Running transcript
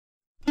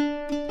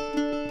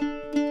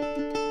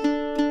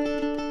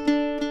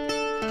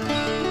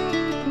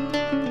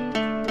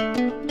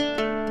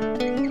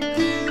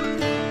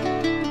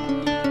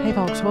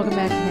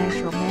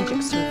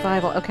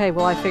survival. Okay,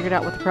 well I figured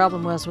out what the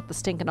problem was with the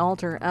stinking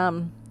altar.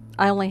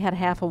 I only had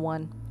half a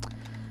one.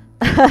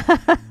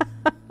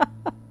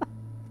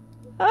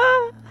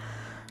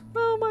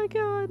 Oh my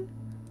god.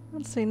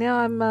 Let's see, now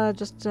I'm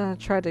just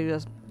trying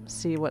to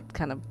see what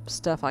kind of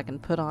stuff I can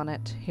put on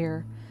it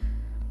here.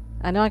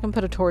 I know I can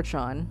put a torch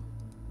on.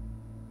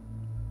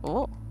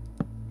 Oh.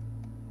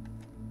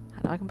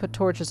 I know I can put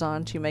torches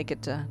on to make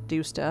it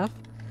do stuff.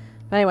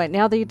 But anyway,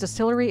 now the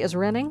distillery is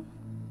running.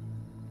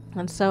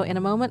 And so in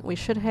a moment we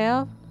should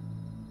have...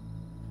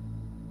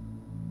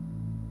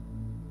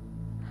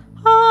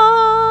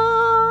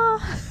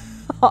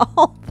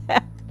 all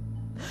that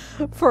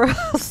for a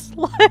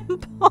slime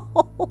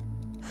ball.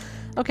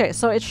 Okay,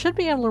 so it should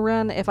be able to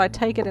run if I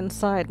take it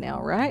inside now,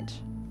 right?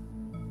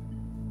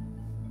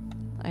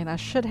 And I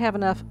should have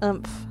enough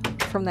oomph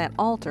from that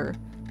altar.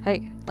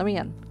 Hey, let me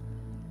in.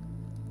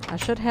 I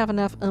should have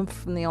enough oomph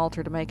from the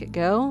altar to make it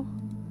go.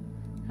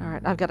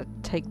 Alright, I've got to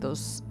take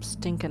those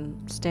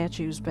stinking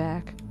statues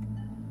back.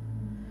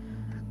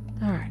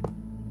 Alright.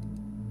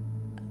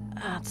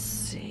 Let's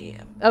see.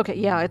 Okay,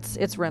 yeah,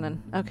 it's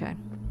running. Okay.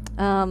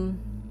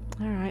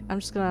 Alright, I'm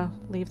just gonna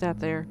leave that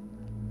there.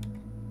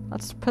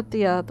 Let's put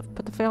the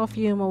foul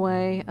fume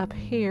away up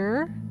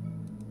here.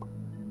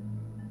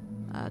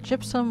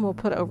 Gypsum we'll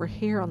put over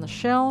here on the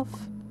shelf.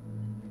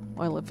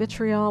 Oil of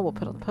vitriol we'll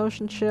put on the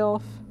potion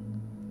shelf.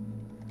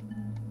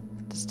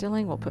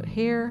 Distilling we'll put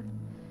here.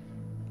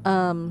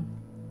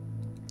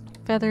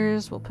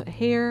 Feathers we'll put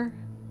here.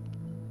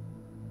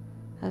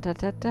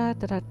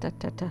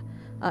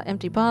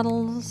 Empty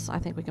bottles I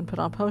think we can put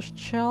on potion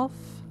shelf.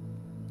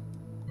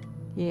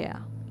 Yeah.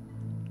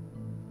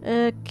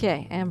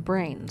 Okay, and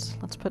brains.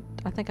 Let's put...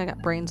 I think I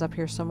got brains up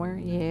here somewhere.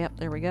 Yep,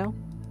 there we go.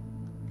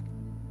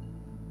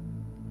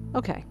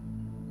 Okay.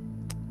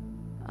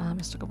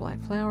 Mystical black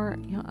flower.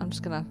 You know, I'm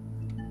just gonna...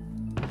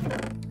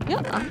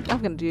 Yeah,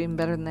 I'm gonna do even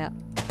better than that.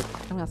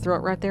 I'm gonna throw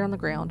it right there on the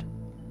ground.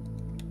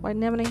 White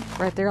anemone,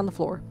 right there on the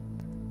floor.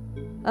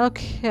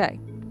 Okay.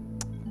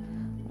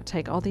 I'll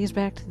take all these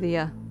back to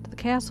the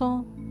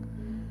castle.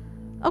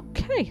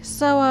 Okay,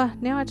 so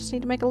now I just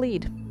need to make a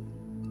lead.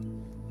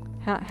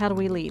 How do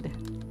we lead?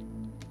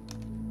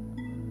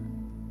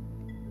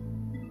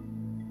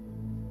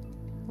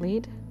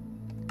 Lead?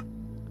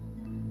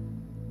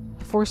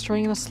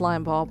 4-string and a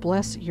slime ball.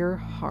 Bless your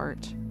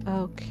heart.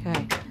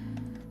 Okay.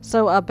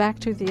 So back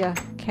to the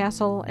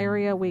castle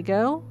area we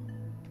go.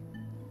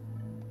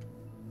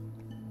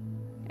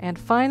 And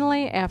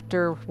finally,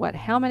 after what,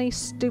 how many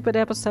stupid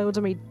episodes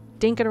of me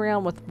dinking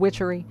around with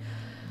witchery,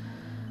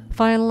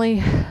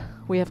 finally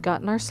we have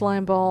gotten our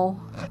slime ball.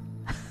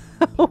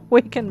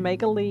 We can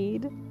make a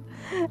lead.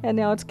 And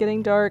now it's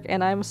getting dark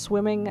and I'm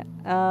swimming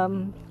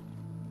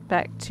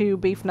back to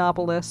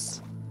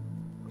Beefgnawpolis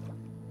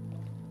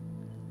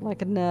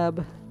like a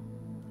nub.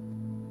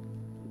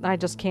 I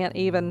just can't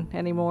even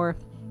anymore.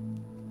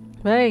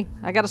 Hey,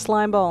 I got a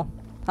slime ball.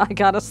 I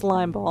got a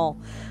slime ball.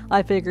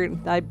 I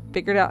figured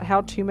out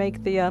how to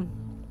make the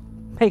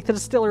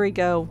distillery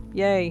go.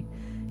 Yay.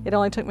 It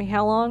only took me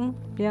how long?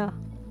 Yeah.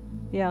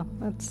 Yeah,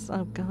 that's...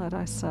 Oh god,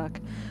 I suck.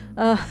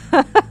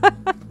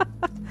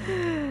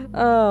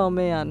 Oh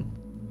man.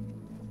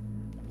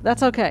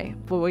 That's okay.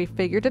 But we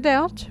figured it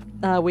out.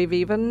 We've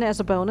even, as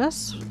a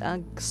bonus,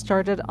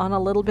 started on a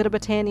little bit of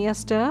Botania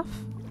stuff.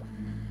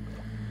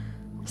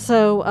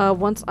 So,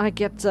 once I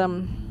get,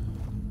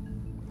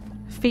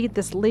 feed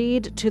this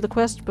lead to the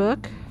quest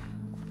book,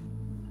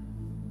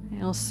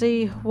 you'll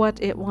see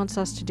what it wants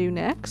us to do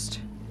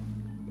next.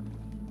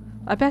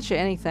 I bet you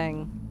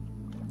anything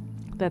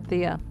that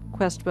the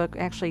quest book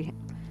actually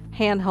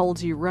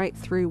handholds you right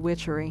through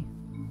witchery.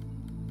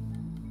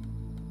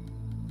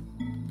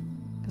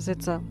 Because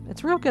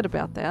it's real good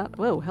about that.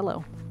 Whoa,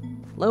 hello.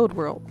 Load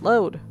world,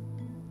 load.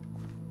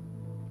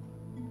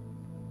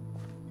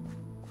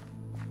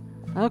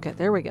 Okay,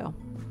 there we go.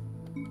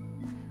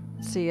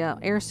 Let's see,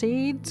 air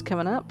seeds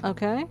coming up,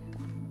 okay.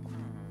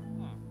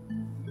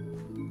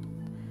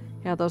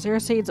 Yeah, those air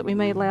seeds that we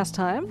made last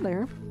time,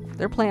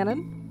 they're planted.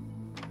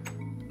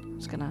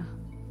 Just gonna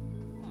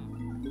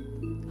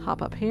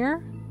hop up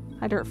here.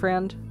 Hi, dirt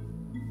friend.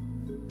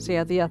 So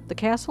yeah, the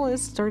castle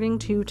is starting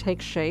to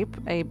take shape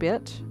a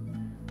bit.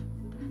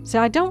 See,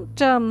 I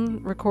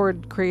don't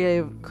record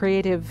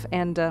creative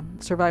and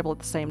survival at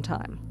the same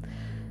time.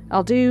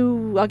 I'll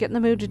get in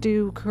the mood to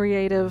do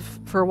creative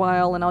for a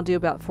while, and I'll do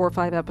about 4 or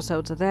 5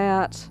 episodes of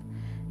that.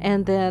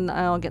 And then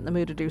I'll get in the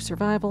mood to do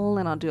survival,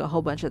 and I'll do a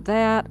whole bunch of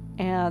that.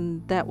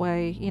 And that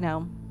way, you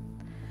know,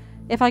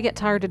 if I get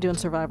tired of doing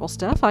survival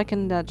stuff, I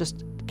can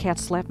just... Cat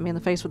slapping me in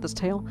the face with his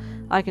tail.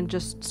 I can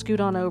just scoot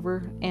on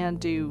over and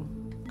do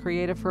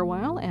creative for a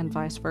while, and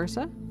vice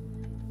versa.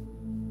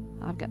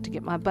 I've got to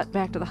get my butt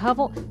back to the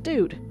hovel.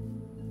 Dude!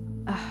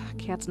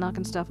 Cat's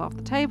knocking stuff off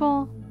the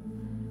table.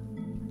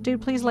 Dude,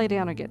 please lay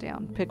down or get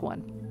down. Pick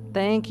one.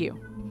 Thank you.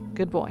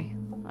 Good boy.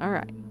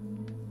 Alright.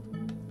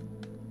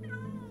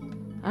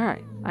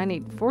 Alright. I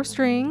need 4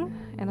 string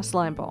and a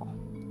slime ball.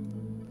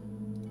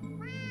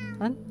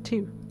 1,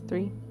 2,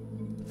 3,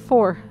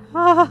 4.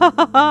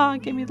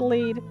 Give me the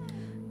lead.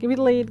 Give me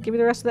the lead. Give me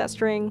the rest of that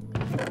string.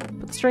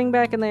 Put the string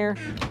back in there.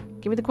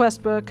 Give me the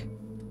quest book.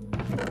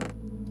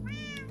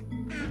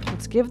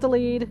 Let's give the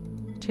lead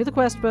to the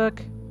quest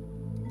book.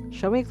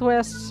 Show me the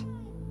quests.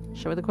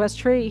 Show me the quest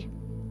tree.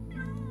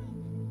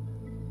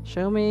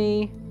 Show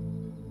me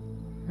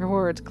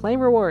rewards. Claim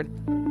reward.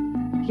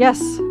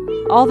 Yes!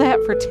 All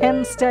that for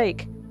 10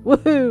 steak.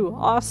 Woohoo!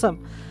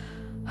 Awesome.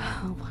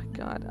 Oh my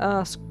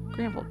god.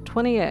 Scrambled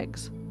 20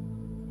 eggs.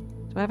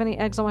 Do I have any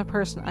eggs on my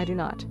person? I do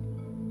not.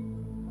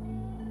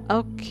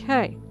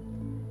 Okay.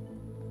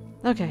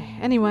 Okay,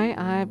 anyway,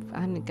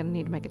 I'm gonna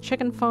need to make a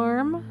chicken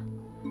farm.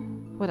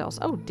 What else?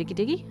 Oh, diggy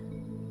diggy.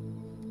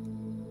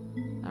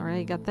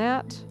 Alright, got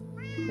that.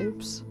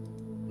 Oops.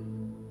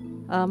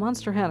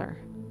 Monster Hunter.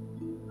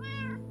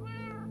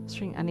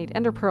 String. I need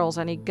ender pearls.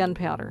 I need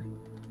gunpowder.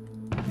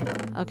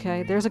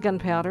 Okay, there's a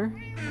gunpowder.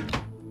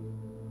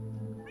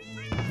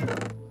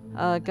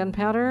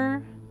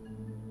 Gunpowder.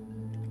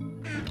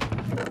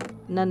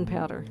 None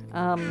powder.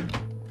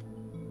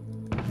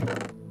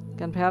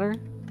 Gunpowder.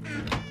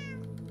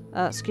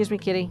 Excuse me,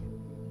 kitty.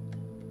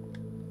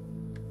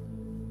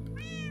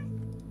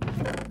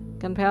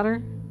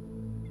 Gunpowder?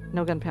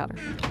 No gunpowder.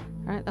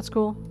 Alright, that's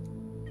cool.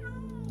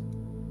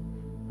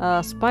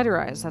 Spider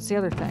eyes, that's the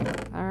other thing.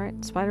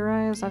 Alright, spider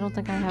eyes. I don't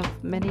think I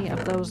have many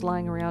of those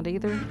lying around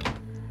either.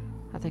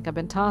 I think I've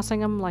been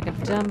tossing them like a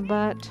dumb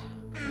butt.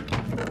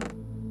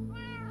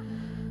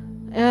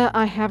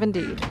 I have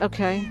indeed.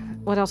 Okay,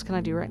 what else can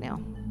I do right now?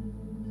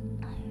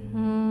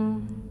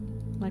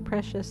 My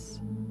precious.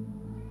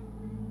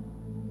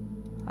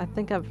 I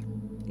think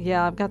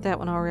yeah, I've got that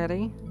one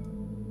already.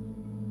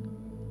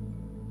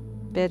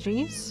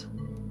 Veggies.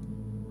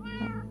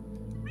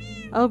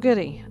 Oh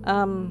goody.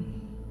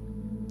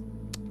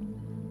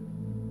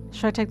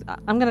 Should I take?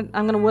 I'm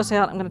gonna wuss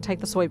out. I'm gonna take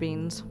the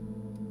soybeans.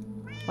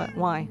 What?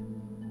 Why?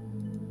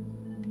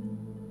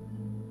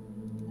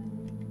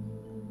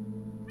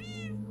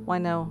 Why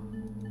no?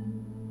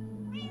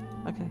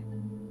 Okay.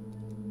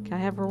 Can I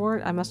have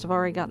reward? I must have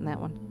already gotten that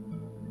one.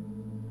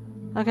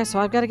 Okay, so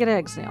I've got to get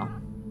eggs now.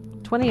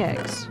 20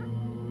 eggs.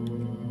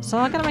 So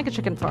I gotta make a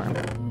chicken farm.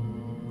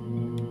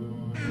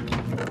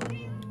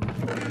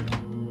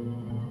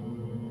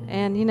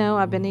 And you know,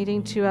 I've been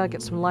needing to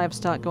get some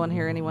livestock going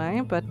here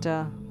anyway, but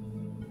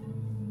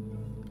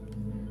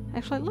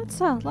actually let's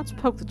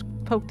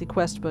poke the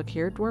quest book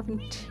here.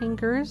 Dwarven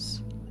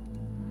Tinkers.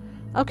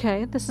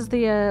 Okay, this is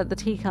the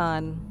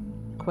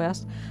T-Con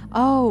quest.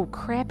 Oh,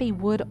 crappy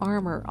wood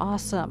armor.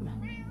 Awesome.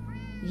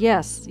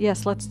 Yes,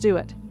 yes, let's do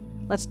it.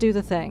 Let's do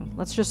the thing.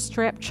 Let's just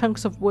strap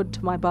chunks of wood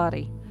to my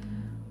body.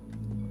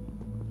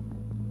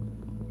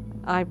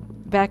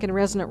 Back in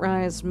Resonant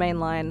Rise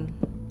mainline,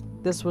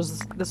 this was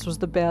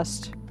the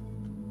best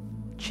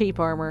cheap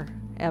armor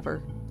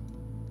ever.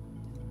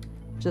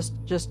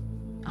 Just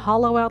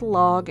hollow out a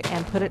log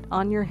and put it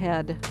on your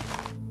head,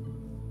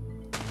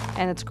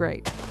 and it's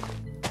great.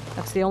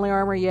 That's the only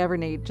armor you ever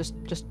need. Just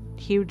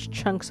huge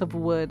chunks of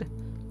wood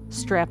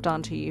strapped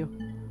onto you.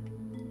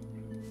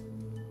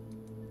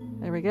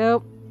 There we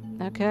go.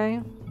 Okay.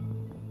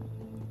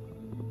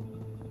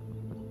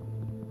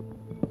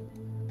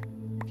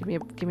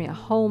 Give me a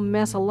whole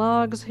mess of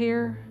logs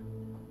here.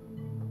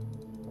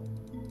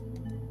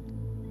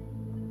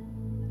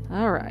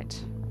 All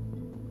right.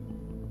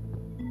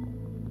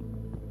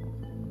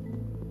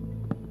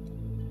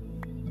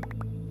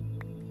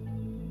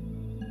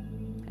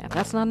 If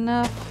that's not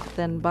enough,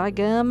 then by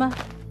gum.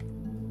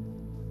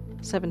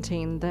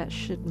 17. That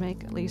should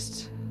make at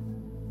least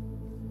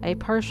a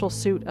partial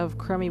suit of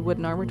crummy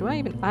wooden armor. Do I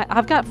even...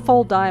 I've got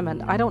full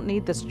diamond. I don't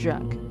need this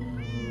junk.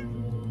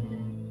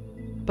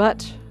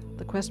 But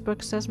the quest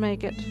book says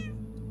make it.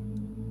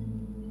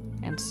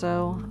 And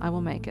so I will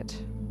make it.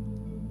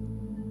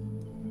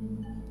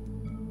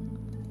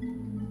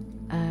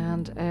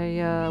 And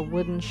a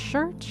wooden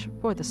shirt.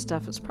 Boy, this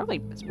stuff is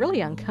it's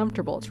really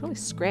uncomfortable. It's really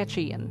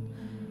scratchy and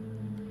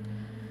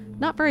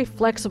not very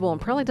flexible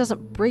and probably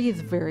doesn't breathe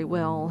very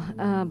well.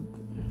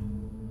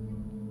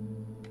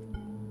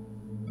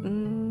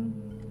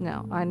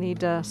 No, I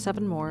need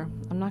 7 more.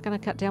 I'm not going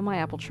to cut down my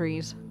apple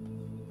trees.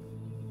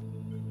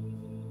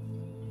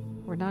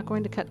 We're not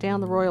going to cut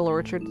down the royal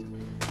orchard.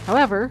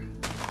 However,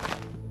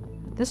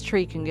 this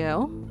tree can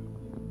go.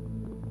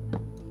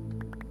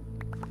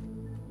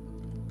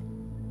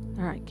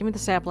 Alright, give me the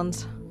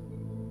saplings.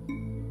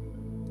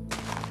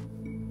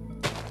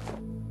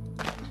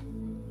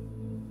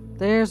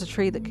 There's a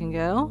tree that can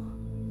go.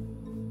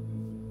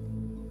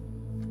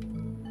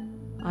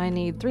 I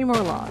need 3 more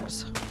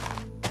logs.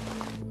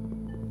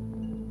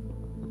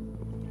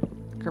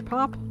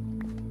 Kerpop.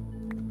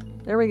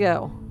 There we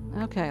go.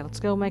 Okay, let's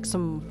go make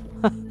some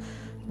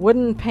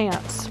wooden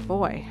pants.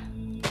 Boy.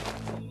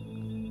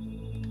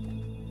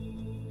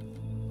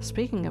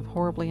 Speaking of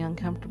horribly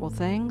uncomfortable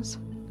things.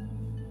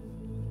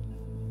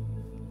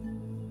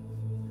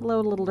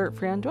 Hello, little dirt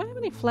friend. Do I have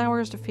any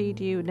flowers to feed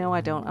you? No,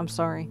 I don't. I'm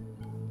sorry.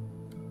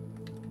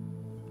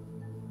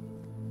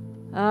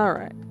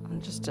 Alright. I'll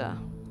just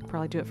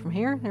probably do it from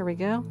here. There we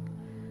go.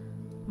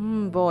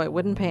 Boy,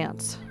 wooden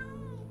pants.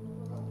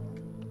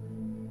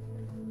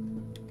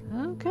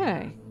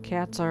 Okay.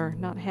 Cats are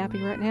not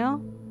happy right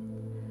now.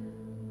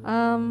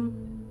 I'll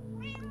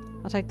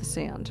take the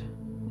sand.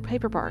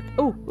 Paper bark.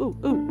 Ooh, ooh,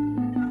 ooh.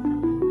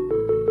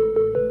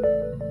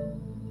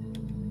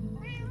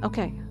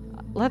 Okay.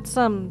 Let's,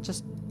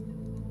 just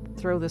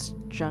throw this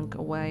junk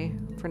away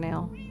for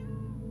now.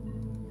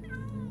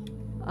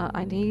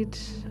 I need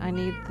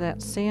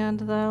that sand,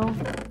 though,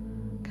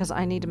 because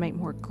I need to make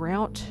more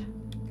grout.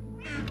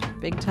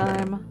 Big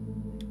time.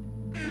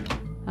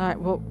 Alright,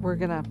 well, we're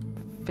gonna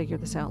figure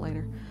this out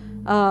later.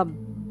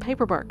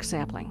 Paper bark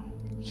sapling.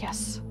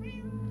 Yes.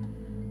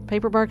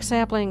 Paper bark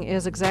sapling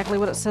is exactly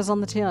what it says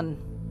on the tin.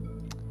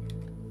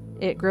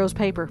 It grows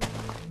paper.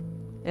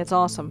 It's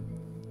awesome.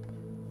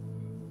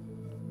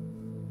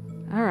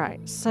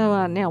 Alright,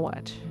 so, now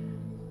what?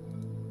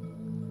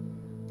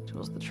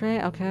 Tools the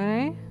tray,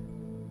 okay.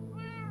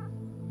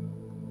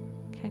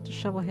 Cactus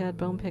shovel head,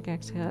 bone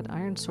pickaxe head,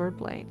 iron sword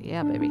blade.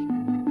 Yeah, baby.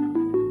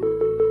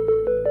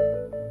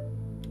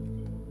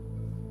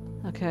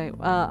 Okay,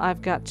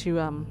 I've got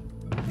to,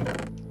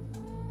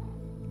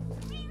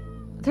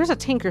 There's a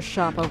tinker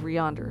shop over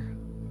yonder,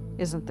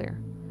 isn't there?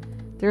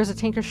 There's a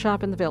tinker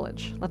shop in the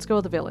village. Let's go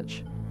to the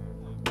village.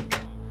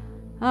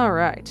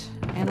 Alright,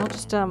 and I'll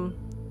just, put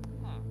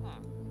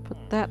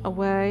that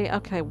away.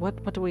 Okay,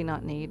 what do we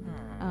not need?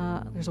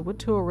 There's a wood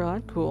tool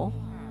rod, cool.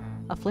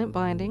 A flint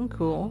binding,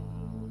 cool.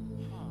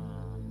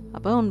 A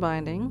bone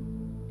binding.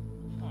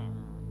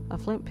 A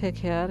flint pick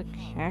head, a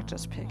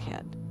cactus pick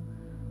head.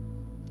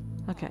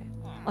 Okay,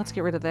 let's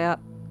get rid of that.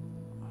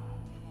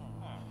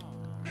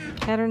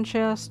 Pattern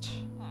chest.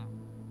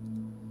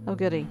 Oh,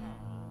 goody.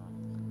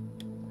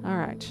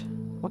 Alright,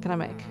 what can I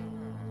make?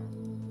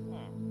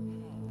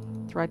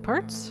 The right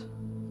parts?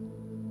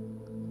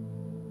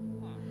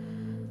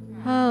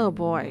 Oh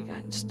boy,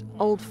 just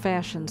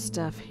old-fashioned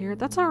stuff here.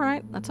 That's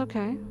alright, that's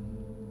okay.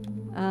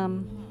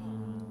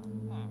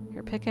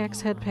 Here,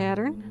 pickaxe head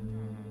pattern.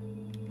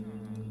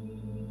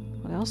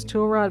 What else?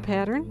 Tool rod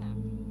pattern.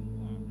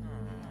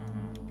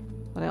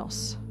 What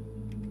else?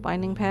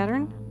 Binding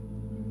pattern?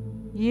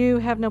 You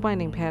have no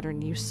binding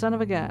pattern, you son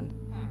of a gun.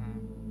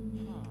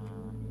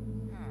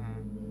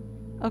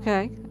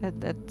 Okay,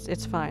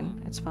 it's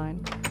fine, it's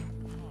fine.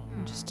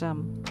 Just,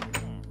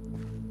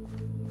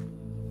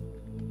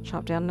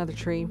 chop down another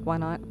tree, why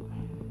not?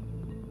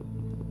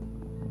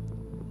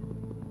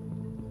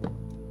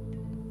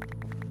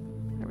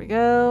 There we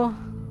go.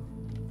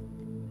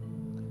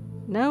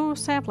 No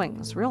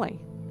saplings, really?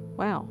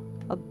 Wow.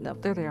 Oh, no,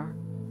 there they are.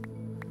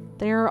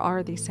 There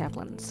are the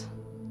saplings.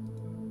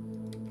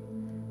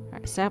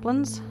 Alright,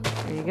 saplings.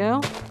 There you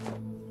go.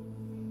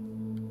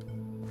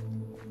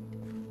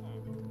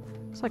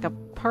 It's like a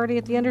party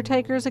at the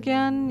Undertaker's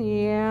again?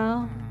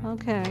 Yeah,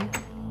 okay.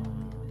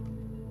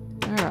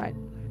 Alright.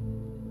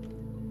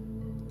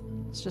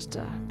 Let's just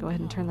go ahead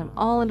and turn them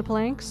all into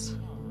planks.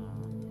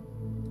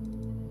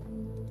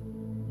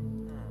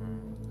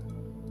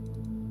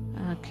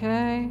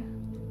 Okay.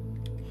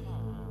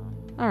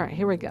 Alright,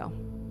 here we go.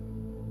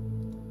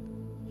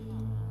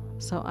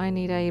 So I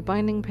need a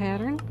binding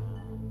pattern.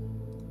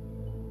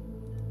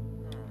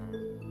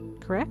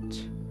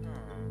 Correct?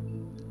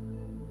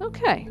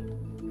 Okay.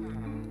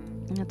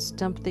 Let's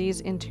dump these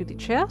into the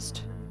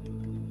chest.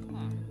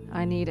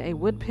 I need a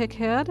wood pick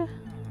head.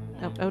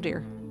 Oh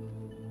dear.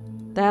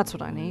 That's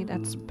what I need.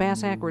 That's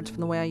bass-ackwards from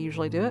the way I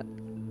usually do it.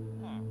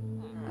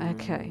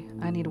 Okay,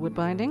 I need a wood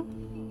binding.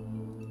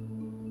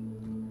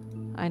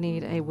 I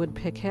need a wood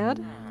pick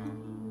head.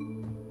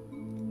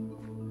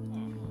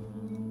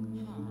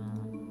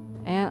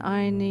 And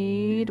I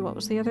need... what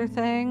was the other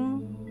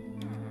thing?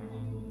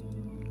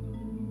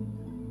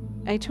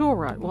 A tool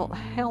rod. Well,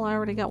 hell, I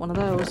already got one of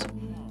those.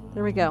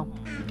 There we go.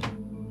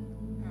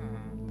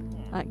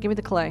 Alright, give me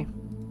the clay.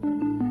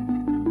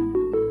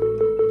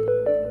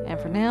 And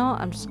for now,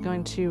 I'm just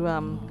going to,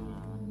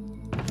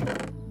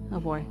 oh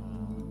boy.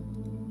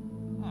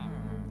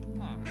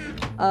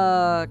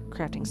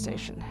 Crafting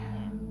station.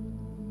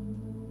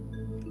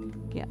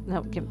 Yeah,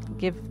 no,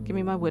 give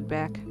me my wood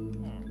back.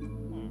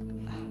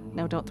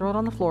 No, don't throw it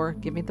on the floor.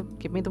 Give me the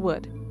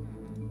wood.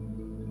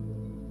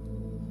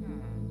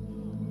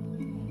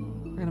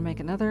 We're gonna make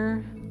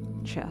another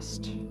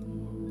chest.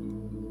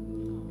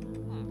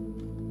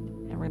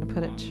 And we're gonna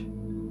put it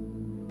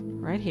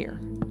right here.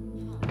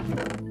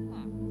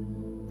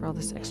 For all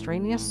this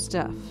extraneous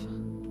stuff.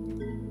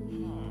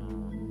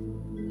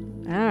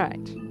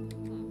 Alright.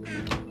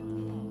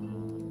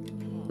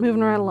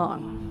 Moving right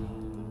along.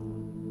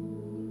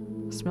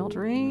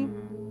 Smeltery.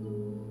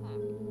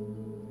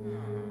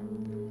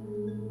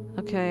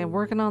 Okay, I'm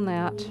working on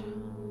that.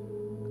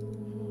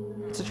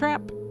 It's a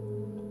trap.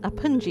 A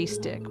punji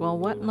stick. Well,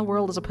 what in the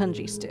world is a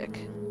punji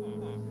stick?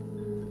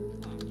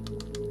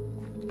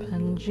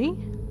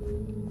 Punji.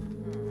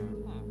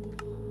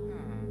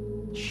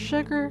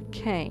 Sugar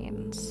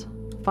canes.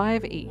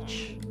 5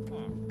 each.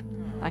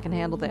 I can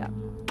handle that.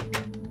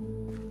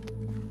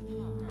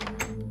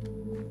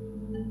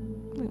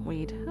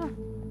 Weed. Huh.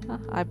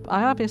 I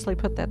obviously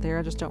put that there,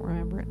 I just don't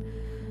remember it.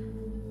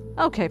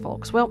 Okay,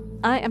 folks. Well,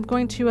 I am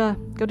going to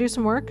go do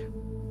some work.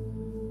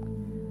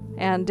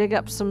 and dig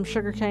up some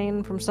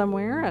sugarcane from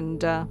somewhere,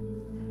 and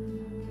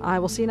I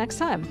will see you next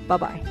time.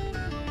 Bye-bye.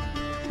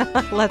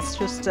 Let's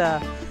just,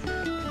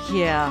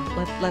 yeah,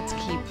 let's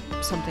keep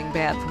something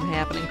bad from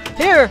happening.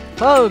 Here!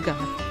 Oh, God.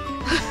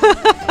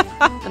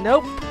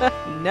 Nope.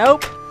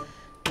 Nope.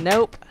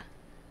 Nope.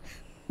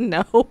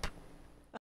 Nope.